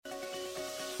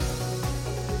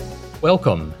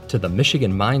Welcome to the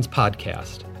Michigan Minds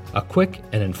Podcast, a quick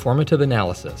and informative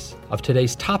analysis of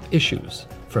today's top issues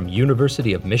from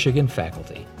University of Michigan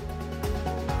faculty.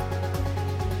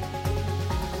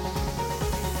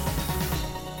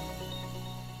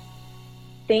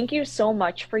 Thank you so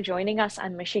much for joining us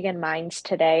on Michigan Minds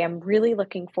today. I'm really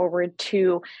looking forward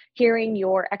to hearing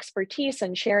your expertise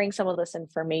and sharing some of this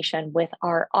information with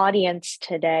our audience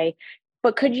today.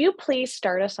 But could you please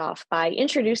start us off by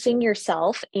introducing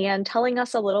yourself and telling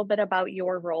us a little bit about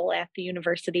your role at the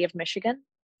University of Michigan?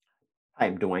 Hi,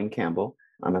 I'm Dwayne Campbell.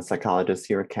 I'm a psychologist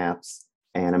here at CAPS,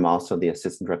 and I'm also the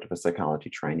Assistant Director for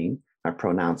Psychology Training. My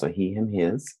pronouns are he, him,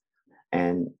 his.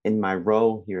 And in my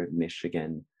role here at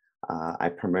Michigan, I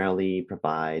primarily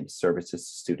provide services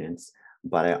to students,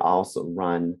 but I also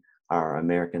run our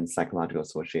American Psychological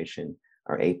Association,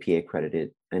 our APA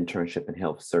accredited internship in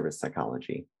health service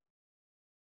psychology.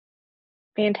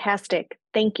 Fantastic.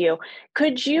 Thank you.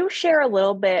 Could you share a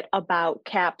little bit about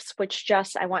CAPS, which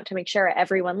I want to make sure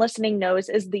everyone listening knows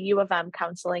is the U of M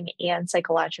Counseling and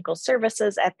Psychological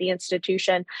Services at the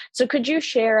institution. So could you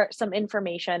share some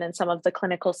information and some of the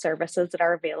clinical services that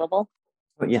are available?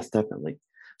 Oh, yes, definitely.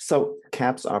 So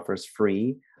CAPS offers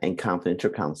free and confidential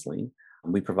counseling.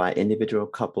 We provide individual,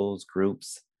 couples,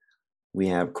 groups. We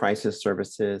have crisis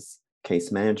services,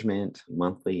 case management,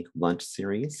 monthly lunch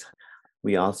series.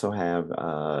 We also have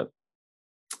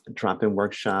drop-in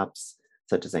workshops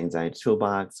such as Anxiety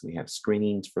Toolbox. We have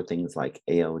screenings for things like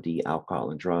AOD, alcohol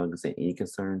and drugs, and eating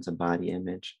concerns and body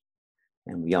image.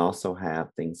 And we also have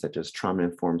things such as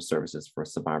trauma-informed services for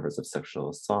survivors of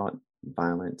sexual assault,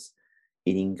 violence,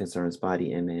 eating concerns,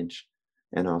 body image,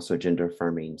 and also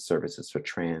gender-affirming services for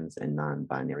trans and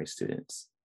non-binary students.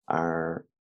 Our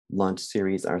lunch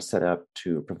series are set up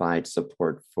to provide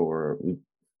support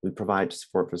we provide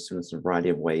support for students in a variety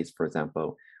of ways. For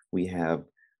example, we have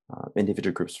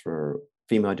individual groups for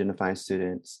female identified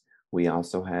students. We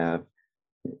also have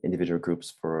individual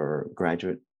groups for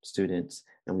graduate students.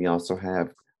 And we also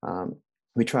have,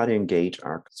 we try to engage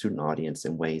our student audience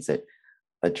in ways that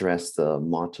address the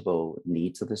multiple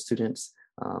needs of the students.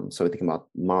 So we think about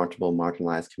multiple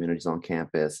marginalized communities on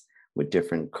campus with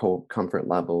different comfort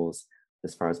levels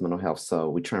as far as mental health. So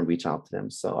we try and reach out to them.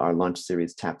 So our lunch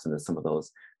series taps into some of those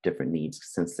different needs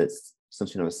since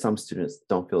some students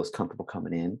don't feel as comfortable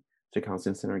coming in to the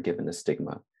counseling center given the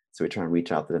stigma. So we try and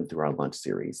reach out to them through our lunch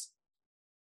series.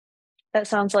 That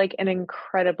sounds like an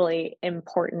incredibly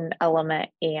important element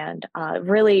and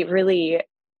really, really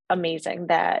amazing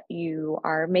that you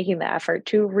are making the effort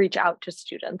to reach out to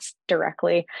students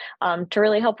directly to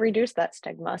really help reduce that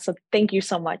stigma. So thank you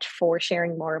so much for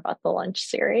sharing more about the lunch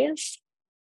series.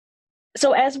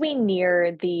 So as we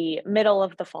near the middle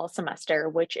of the fall semester,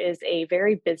 which is a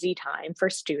very busy time for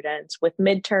students with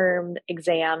midterm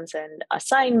exams and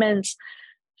assignments,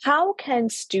 how can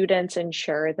students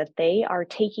ensure that they are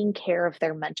taking care of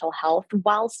their mental health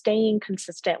while staying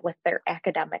consistent with their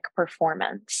academic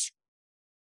performance?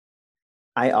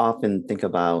 I often think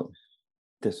about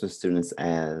this with students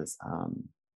as,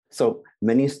 so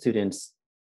many students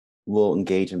will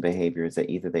engage in behaviors that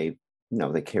either they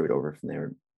carried over from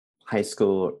their high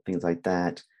school, things like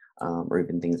that, or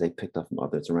even things they picked up from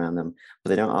others around them, but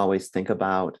they don't always think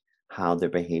about how their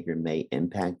behavior may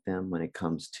impact them when it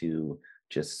comes to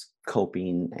just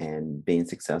coping and being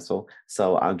successful.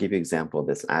 So I'll give you an example of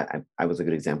this. I was a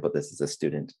good example of this as a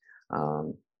student.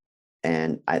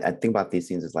 And I think about these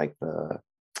things as like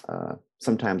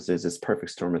sometimes there's this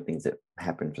perfect storm of things that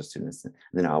happen for students, and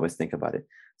then I always think about it.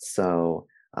 So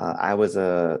I was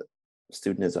a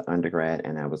student as an undergrad,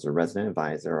 and I was a resident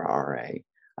advisor, or RA.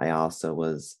 I also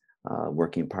was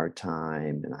working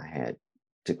part-time, and I had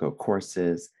to go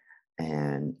courses.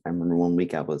 And I remember one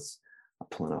week I was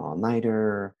pulling an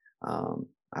all-nighter.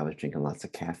 I was drinking lots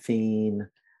of caffeine.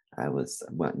 I was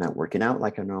not working out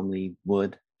like I normally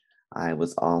would. I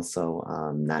was also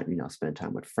not, spending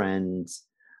time with friends.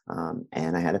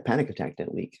 And I had a panic attack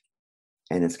that week.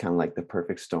 And it's kind of like the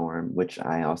perfect storm, which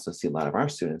I also see a lot of our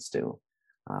students do.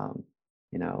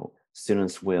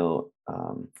 Students will,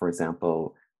 for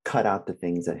example, cut out the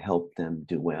things that help them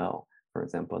do well. For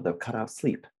example, they'll cut out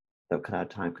sleep. They'll cut out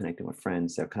time connecting with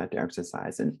friends. They'll cut out their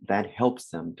exercise. And that helps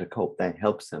them to cope. That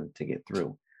helps them to get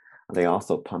through. They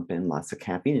also pump in lots of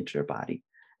caffeine into your body.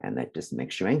 And that just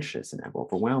makes you anxious and that will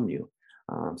overwhelm you.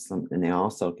 And they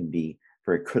also can be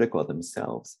very critical of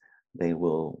themselves. They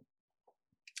will,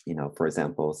 for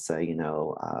example, say,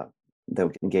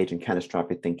 they'll engage in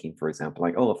catastrophic thinking, for example,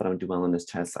 like, oh, if I don't do well on this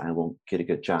test, I won't get a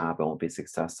good job. I won't be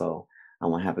successful. I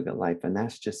won't have a good life. And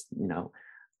that's just,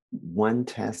 one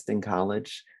test in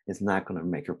college is not going to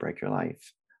make or break your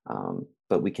life.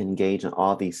 But we can engage in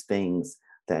all these things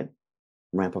that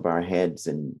ramp up our heads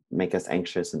and make us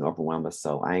anxious and overwhelm us.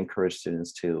 So I encourage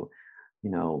students to,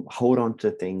 hold on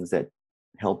to things that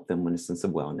help them with a sense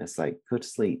of wellness, like good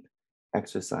sleep,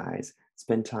 exercise,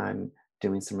 spend time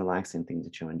doing some relaxing things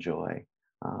that you enjoy.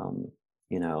 Um,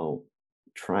 you know,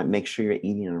 Try make sure you're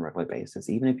eating on a regular basis,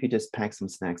 even if you just pack some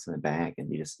snacks in a bag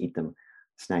and you just eat them,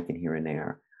 snacking here and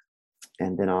there.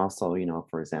 And then also,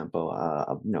 for example,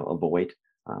 avoid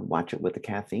watch it with the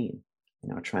caffeine.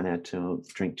 Try not to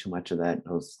drink too much of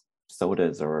those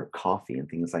sodas or coffee and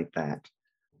things like that.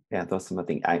 Yeah, those are some of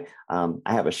the things. I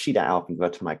have a sheet I often go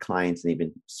to my clients and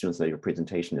even students at your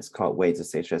presentation. It's called Ways to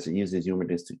Stay Stressed. It uses humor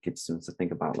to get students to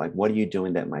think about, like, what are you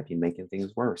doing that might be making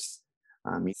things worse?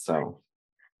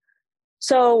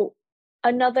 So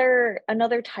another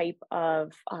type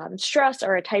of stress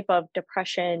or a type of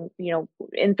depression,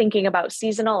 in thinking about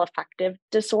seasonal affective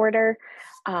disorder,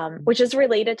 which is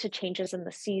related to changes in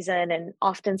the season, and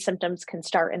often symptoms can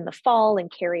start in the fall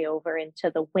and carry over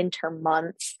into the winter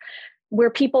months, where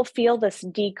people feel this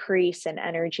decrease in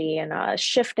energy and a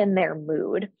shift in their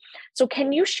mood. So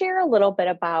can you share a little bit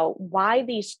about why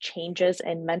these changes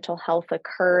in mental health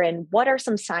occur, and what are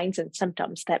some signs and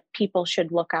symptoms that people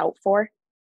should look out for?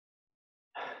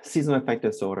 Seasonal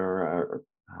affective disorder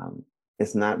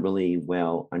is not really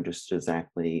well understood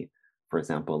exactly, for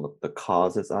example, the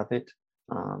causes of it.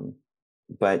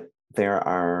 But there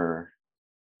are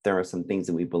some things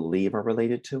that we believe are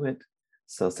related to it.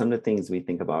 So some of the things we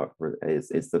think about is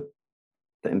the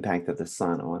impact of the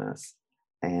sun on us.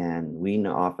 And we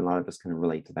know often a lot of us can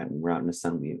relate to that. When we're out in the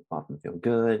sun, we often feel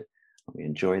good. We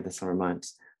enjoy the summer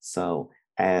months. So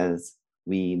as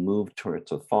we move towards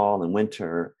the fall and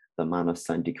winter, the amount of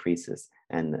sun decreases.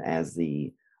 And as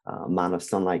the amount of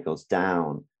sunlight goes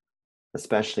down,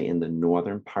 especially in the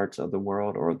northern parts of the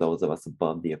world, or those of us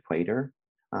above the equator,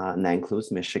 and that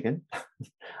includes Michigan,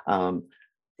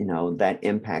 that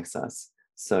impacts us.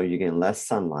 So you're getting less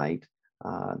sunlight.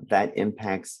 That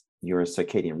impacts your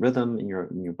circadian rhythm in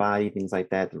your body, things like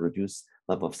that. The reduced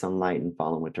level of sunlight in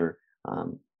fall and winter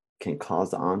can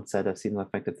cause the onset of seasonal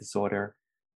affective disorder.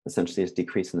 Essentially, it's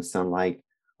decreasing the sunlight.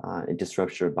 It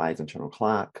disrupts your body's internal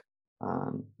clock,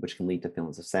 which can lead to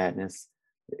feelings of sadness.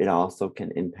 It also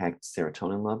can impact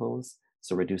serotonin levels.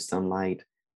 So reduced sunlight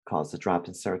causes a drop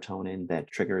in serotonin that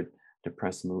triggered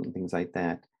depressed mood and things like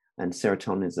that. And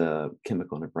serotonin is a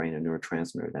chemical in the brain, a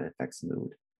neurotransmitter that affects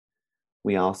mood.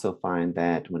 We also find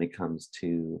that when it comes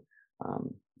to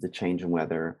the change in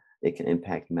weather, it can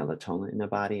impact melatonin in the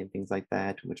body and things like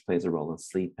that, which plays a role in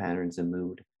sleep patterns and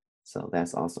mood. So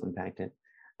that's also impacted.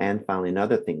 And finally,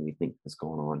 another thing we think is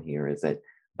going on here is that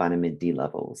vitamin D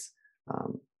levels.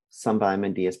 Some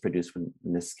vitamin D is produced in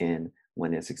the skin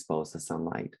when it's exposed to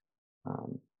sunlight,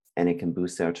 and it can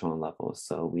boost serotonin levels.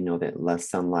 So we know that less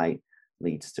sunlight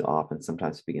leads to often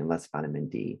sometimes we get less vitamin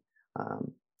D.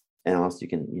 And also you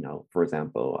can, for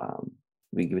example,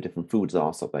 we give different foods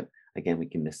also, but again, we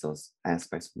can miss those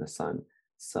aspects from the sun.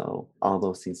 So all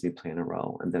those things be playing a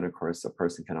role. And then of course, a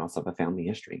person can also have a family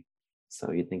history.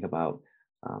 So you think about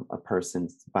a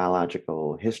person's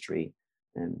biological history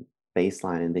and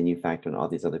baseline, and then you factor in all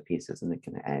these other pieces, and it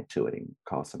can add to it and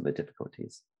cause some of the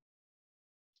difficulties.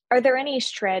 Are there any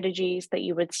strategies that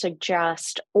you would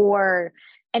suggest, or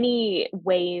any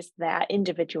ways that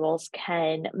individuals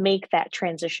can make that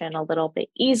transition a little bit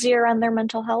easier on their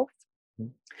mental health?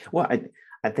 Well,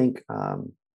 I think a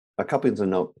couple things to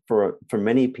note. For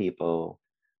many people,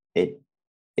 it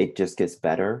just gets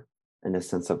better in the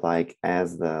sense of, like,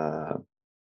 as the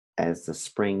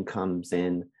spring comes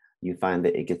in, you find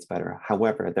that it gets better.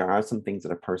 However, there are some things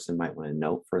that a person might want to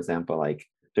note. For example, like,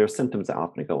 there are symptoms that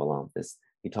often go along with this.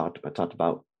 I talked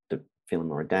about the feeling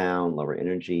more down, lower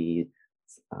energy,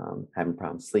 having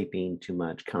problems sleeping too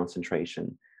much,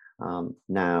 concentration.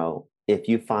 Now, if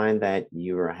you find that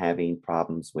you are having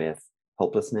problems with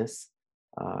hopelessness,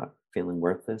 feeling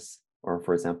worthless, or,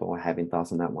 for example, having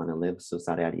thoughts of not wanting to live,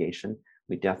 suicidal ideation,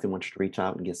 we definitely want you to reach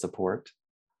out and get support.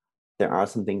 There are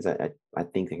some things that I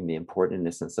think that can be important in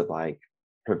the sense of, like,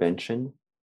 prevention.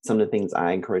 Some of the things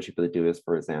I encourage people to do is,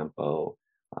 for example,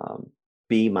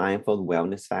 be mindful of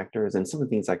wellness factors. And some of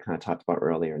the things I kind of talked about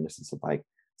earlier in the sense of, like,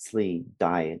 sleep,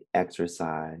 diet,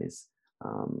 exercise,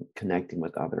 connecting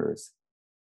with others.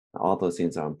 All those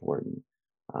things are important.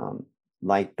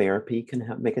 Light therapy can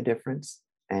help make a difference.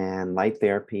 And light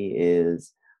therapy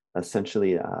is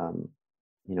essentially,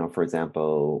 for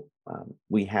example,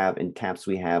 we have in CAPS,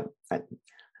 I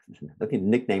think the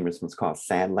nickname is what's called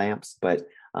SAD lamps, but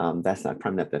that's not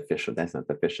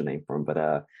the official name for them.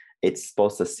 But it's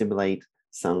supposed to simulate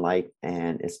sunlight,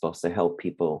 and it's supposed to help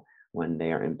people when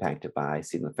they are impacted by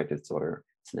seasonal affective disorder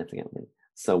significantly.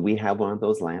 So we have one of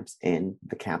those lamps in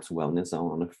the CAPS Wellness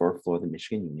Zone on the fourth floor of the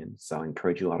Michigan Union. So I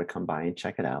encourage you all to come by and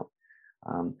check it out.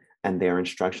 And there are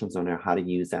instructions on there how to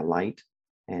use that light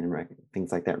and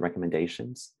things like that,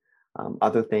 recommendations.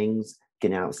 Other things,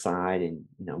 getting outside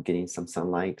and getting some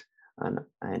sunlight.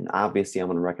 And obviously I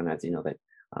want to recognize, that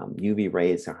UV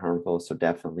rays are harmful. So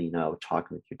definitely,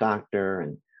 talking with your doctor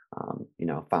and,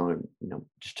 following,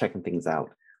 just checking things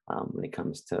out when it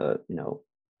comes to,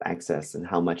 access and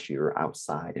how much you're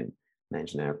outside and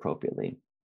managing that appropriately.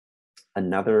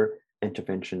 Another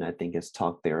intervention, I think, is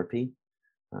talk therapy.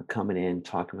 Coming in,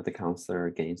 talking with a counselor,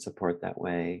 getting support that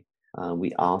way.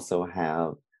 We also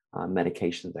have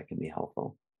medications that can be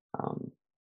helpful.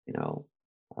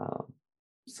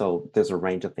 So there's a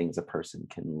range of things a person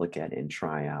can look at and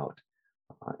try out.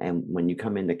 And when you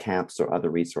come into CAPS or other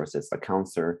resources, a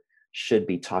counselor should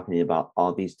be talking to you about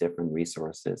all these different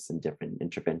resources and different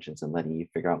interventions and letting you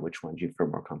figure out which ones you feel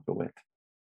more comfortable with.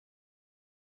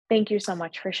 Thank you so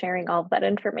much for sharing all of that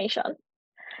information.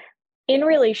 In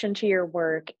relation to your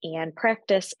work and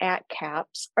practice at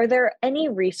CAPS, are there any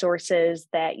resources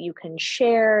that you can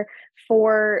share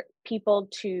for people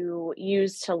to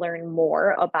use to learn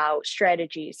more about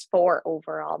strategies for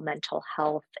overall mental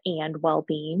health and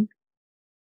well-being?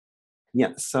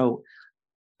 Yeah, so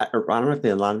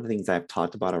ironically, a lot of the things I've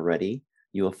talked about already,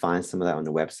 you will find some of that on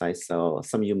the website. So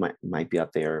some of you might be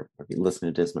up there, or be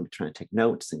listening to this, might be trying to take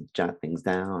notes and jot things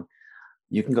down.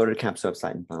 You can go to the CAPS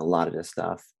website and find a lot of this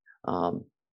stuff.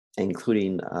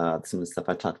 Including some of the stuff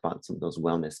I talked about, some of those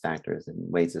wellness factors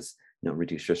and ways to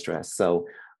reduce your stress. So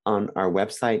on our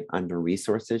website, under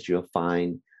resources, you'll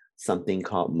find something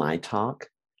called My Talk.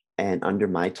 And under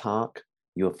My Talk,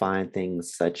 you'll find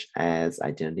things such as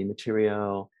identity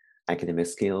material, academic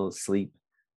skills, sleep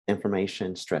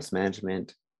information, stress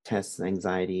management, tests,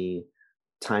 anxiety,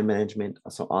 time management.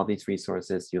 So all these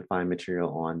resources, you'll find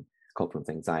material on coping with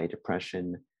anxiety,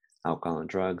 depression, alcohol and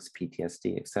drugs,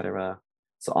 PTSD, etc.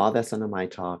 So all that's under My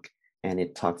Talk, and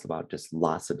it talks about just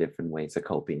lots of different ways of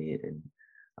coping it and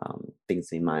things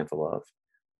to be mindful of.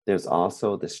 There's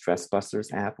also the Stress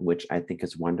Busters app, which I think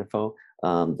is wonderful.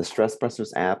 The Stress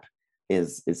Busters app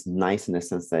is nice in the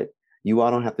sense that you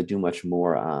all don't have to do much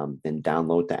more than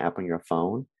download the app on your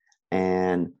phone.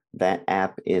 And that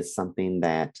app is something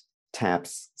that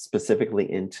taps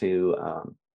specifically into,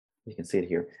 you can see it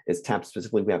here, it's tapped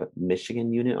specifically, we have a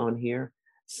Michigan unit on here.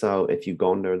 So if you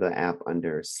go under the app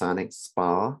under Sonic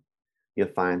Spa, you'll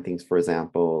find things, for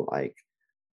example, like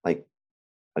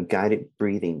a guided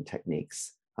breathing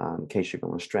techniques. In case you're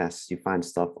feeling stressed, you find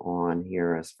stuff on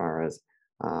here as far as,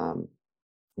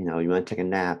 you want to take a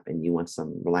nap and you want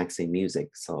some relaxing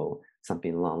music. So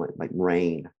something along like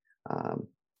rain.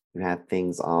 You have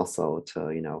things also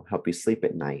to, help you sleep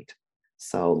at night.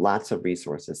 So lots of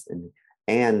resources.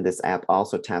 And this app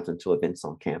also taps into events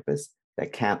on campus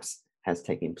that CAPS has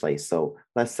taken place. So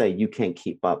let's say you can't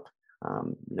keep up.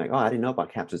 Like, oh, I didn't know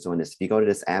about CAPS was doing this. If you go to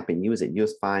this app and use it, you'll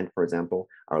find, for example,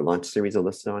 our lunch series are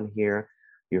listed on here.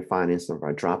 You're finding some of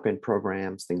our drop-in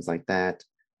programs, things like that.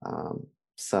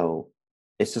 So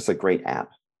it's just a great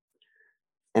app.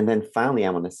 And then finally,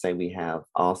 I want to say we have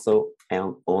also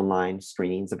online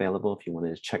screenings available if you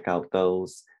wanted to check out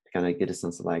those to kind of get a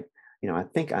sense of like, I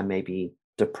think I may be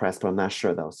depressed, but I'm not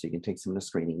sure though. So you can take some of the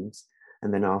screenings.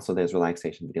 And then also there's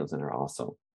relaxation videos in there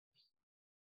also.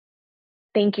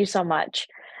 Thank you so much.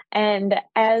 And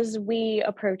as we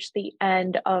approach the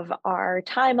end of our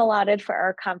time allotted for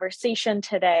our conversation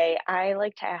today, I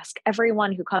like to ask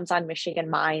everyone who comes on Michigan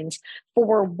Minds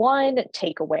for one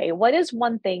takeaway. What is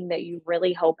one thing that you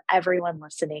really hope everyone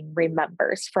listening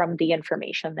remembers from the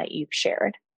information that you've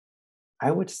shared?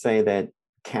 I would say that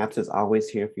CAPS is always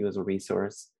here for you as a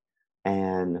resource.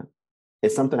 And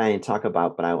it's something I didn't talk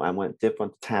about, but I want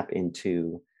to tap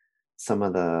into some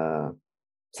of the,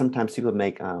 sometimes people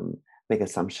make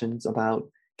assumptions about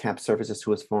CAPS services,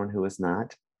 who is for and who is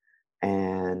not.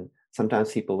 And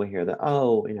sometimes people will hear that,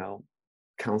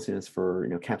 counseling is for,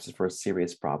 CAPS is for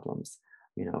serious problems.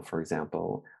 For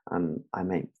example, I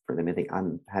may think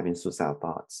I'm having suicidal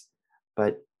thoughts.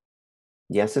 But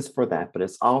yes, it's for that, but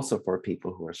it's also for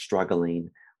people who are struggling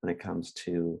when it comes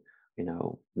to,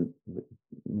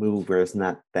 move where it's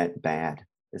not that bad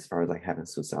as far as like having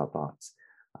suicidal thoughts.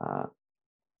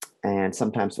 And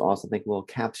sometimes we also think, well,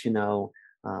 CAPS,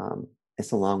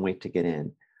 it's a long way to get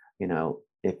in.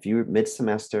 If you're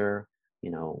mid-semester,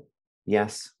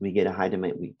 yes, we get a high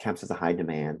demand. CAPS has a high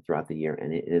demand throughout the year,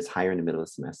 and it is higher in the middle of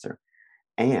the semester.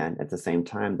 And at the same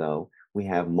time, though, we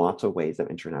have multiple ways of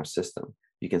entering our system.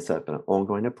 You can set up an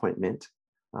ongoing appointment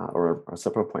or a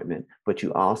separate appointment, but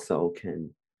you also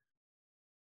can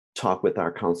talk with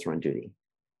our counselor on duty.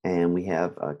 And we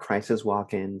have crisis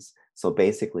walk-ins. So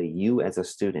basically, you as a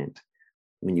student,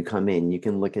 when you come in, you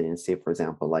can look at it and say, for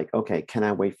example, like, okay, can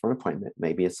I wait for an appointment?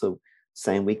 Maybe it's the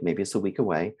same week, maybe it's a week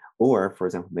away. Or for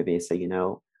example, maybe you say, you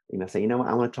may say, what,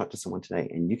 I want to talk to someone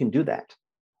today. And you can do that.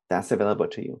 That's available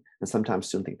to you. And sometimes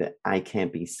students think that I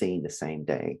can't be seen the same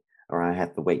day, or I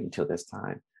have to wait until this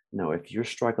time. No, if you're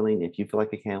struggling, if you feel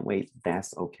like you can't wait,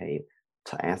 that's okay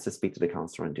to ask to speak to the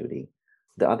counselor on duty.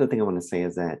 The other thing I want to say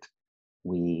is that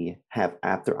we have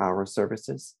after-hour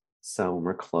services. So when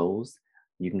we're closed,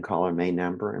 you can call our main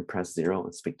number and press 0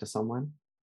 and speak to someone.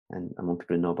 And I want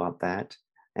people to know about that.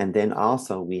 And then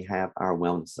also we have our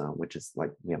wellness zone, which is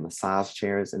like we have massage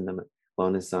chairs in the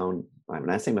wellness zone. When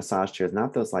I say massage chairs,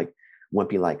 not those like won't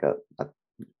be like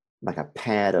a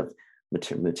pad of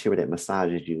material that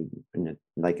massages you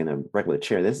like in a regular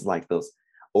chair. This is like those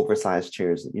oversized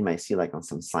chairs that you might see like on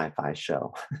some sci-fi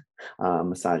show.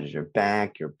 Massages your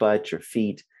back, your butt, your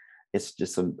feet. It's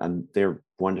just they're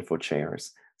wonderful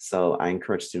chairs. So I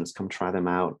encourage students, come try them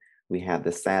out. We have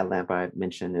the SAD lamp I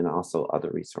mentioned and also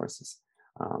other resources.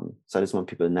 So I just want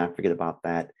people to not forget about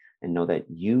that and know that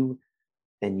you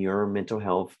and your mental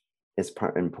health is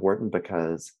important,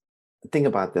 because think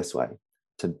about it this way: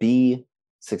 to be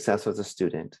successful as a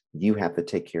student, you have to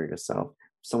take care of yourself.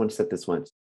 Someone said this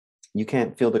once: you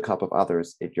can't fill the cup of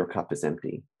others if your cup is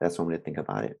empty. That's one way to think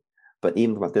about it. But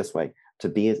even about this way,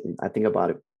 I think about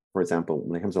it, for example,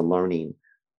 when it comes to learning,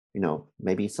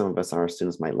 maybe some of us, our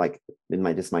students might might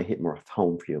hit more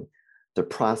home for you. To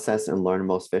process and learn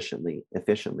most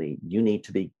efficiently, you need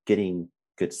to be getting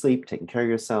good sleep, taking care of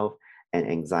yourself, and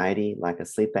anxiety, lack of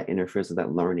sleep, that interferes with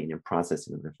that learning and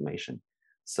processing of information.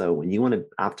 So when you want to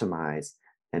optimize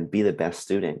and be the best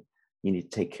student, you need to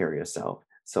take care of yourself.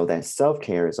 So that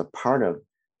self-care is a part of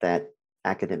that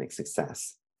academic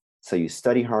success. So you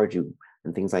study hard,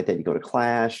 and things like that. You go to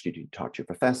class, you talk to your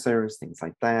professors, things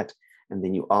like that. And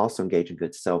then you also engage in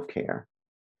good self-care.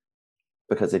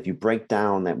 Because if you break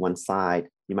down that one side,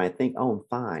 you might think, oh, I'm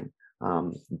fine.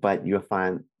 But you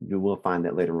will find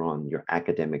that later on, your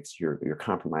academics, you're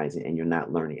compromising and you're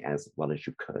not learning as well as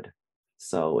you could.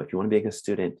 So if you want to be a good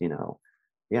student, your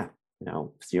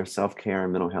self-care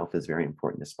and mental health is very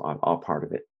important. It's all part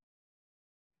of it.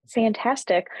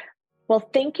 Fantastic. Well,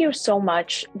 thank you so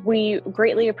much. We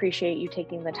greatly appreciate you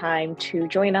taking the time to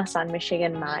join us on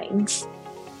Michigan Minds.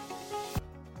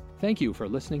 Thank you for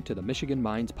listening to the Michigan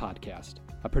Minds podcast,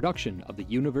 a production of the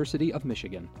University of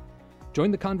Michigan.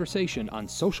 Join the conversation on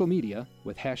social media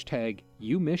with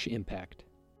 #UMichImpact.